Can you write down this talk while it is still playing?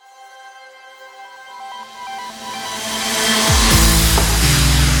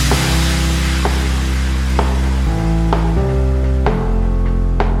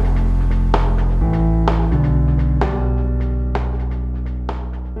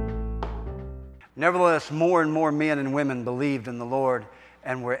Nevertheless, more and more men and women believed in the Lord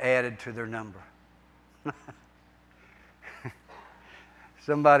and were added to their number.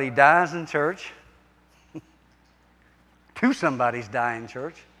 Somebody dies in church. Two somebodies die in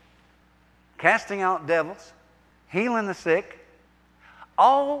church. Casting out devils, healing the sick.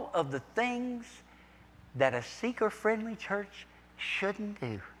 All of the things that a seeker-friendly church shouldn't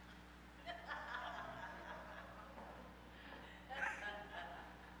do.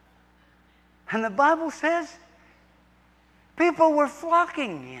 And the Bible says people were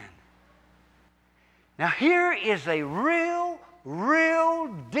flocking in. Now here is a real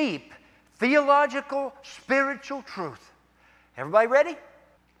deep theological, spiritual truth. Everybody ready?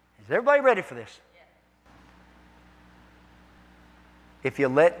 Is everybody ready for this? If you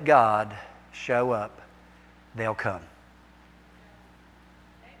let God show up, they'll come.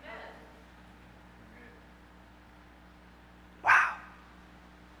 Amen. Wow.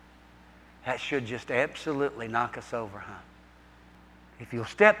 That should just absolutely knock us over, huh? If you'll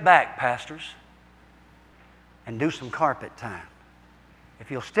step back, pastors, and do some carpet time. If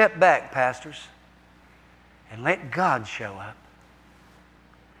you'll step back, pastors, and let God show up,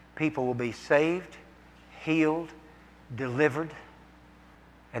 people will be saved, healed, delivered,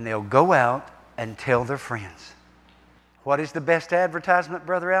 and they'll go out and tell their friends. What is the best advertisement,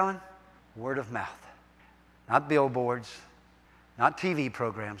 Brother Allen? Word of mouth. Not billboards, not TV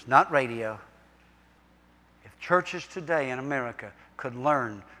programs, not radio. If churches today in America could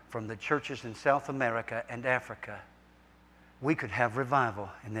learn from the churches in South America and Africa, we could have revival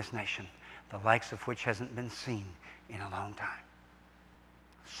in this nation, the likes of which hasn't been seen in a long time.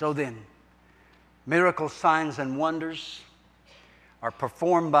 So then, miracles, signs, and wonders are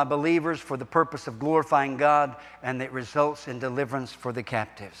performed by believers for the purpose of glorifying God, and it results in deliverance for the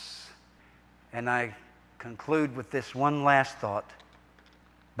captives. And I conclude with this one last thought.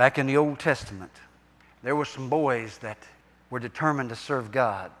 Back in the Old Testament, there were some boys that were determined to serve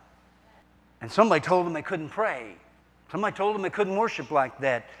God. And somebody told them they couldn't pray. Somebody told them they couldn't worship like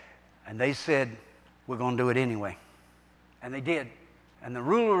that. And they said, we're going to do it anyway. And they did. And the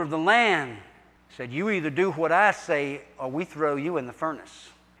ruler of the land said, you either do what I say or we throw you in the furnace.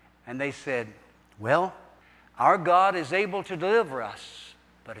 And they said, well, our God is able to deliver us,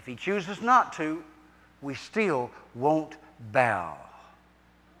 but if He chooses not to, we still won't bow.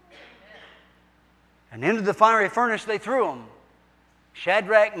 And into the fiery furnace they threw them,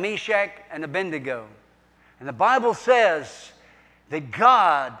 Shadrach, Meshach, and Abednego. And the Bible says that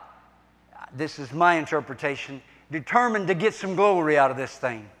God, this is my interpretation, determined to get some glory out of this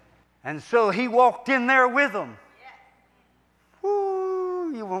thing. And so He walked in there with them.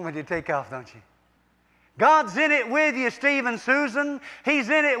 Woo, you want me to take off, don't you? God's in it with you, Steve and Susan. He's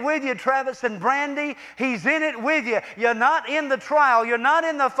in it with you, Travis and Brandy. He's in it with you. You're not in the trial. You're not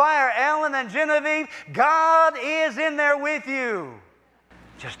in the fire, Alan and Genevieve. God is in there with you.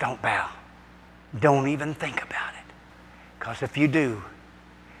 Just don't bow. Don't even think about it. Because if you do,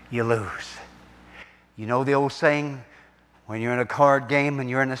 you lose. You know the old saying, when you're in a card game and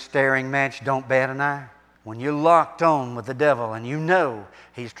you're in a staring match, don't bat an eye. When you're locked on with the devil and you know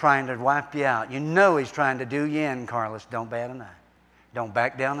he's trying to wipe you out, you know he's trying to do you in, Carlos, don't bat an eye. Don't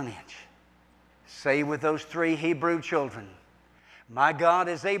back down an inch. Say with those 3 Hebrew children, my God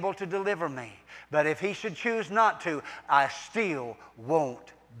is able to deliver me, but if He should choose not to, I still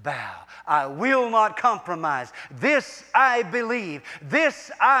won't bow. I will not compromise. This I believe.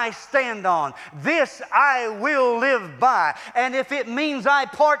 This I stand on. This I will live by. And if it means I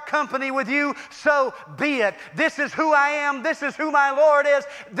part company with you, so be it. This is who I am. This is who my Lord is.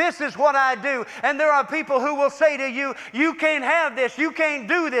 This is what I do. And there are people who will say to you, you can't have this. You can't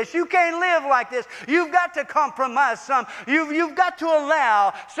do this. You can't live like this. You've got to compromise some. You've got to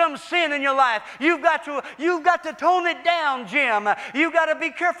allow some sin in your life. You've got to tone it down, Jim. You've got to be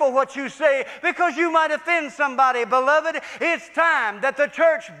careful what you say because you might offend somebody. Beloved, it's time that the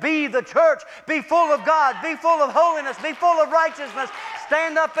church, be full of God, be full of holiness, be full of righteousness.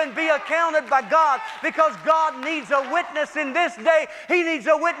 Stand up and be accounted by God because God needs a witness in this day. He needs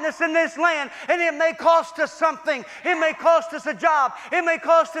a witness in this land, and it may cost us something. It may cost us a job. It may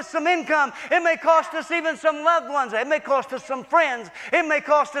cost us some income. It may cost us even some loved ones. It may cost us some friends. It may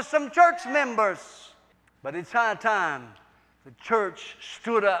cost us some church members. But it's high time the church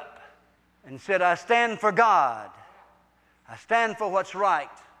stood up and said, I stand for God. I stand for what's right,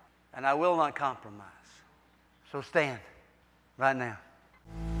 and I will not compromise. So stand right now.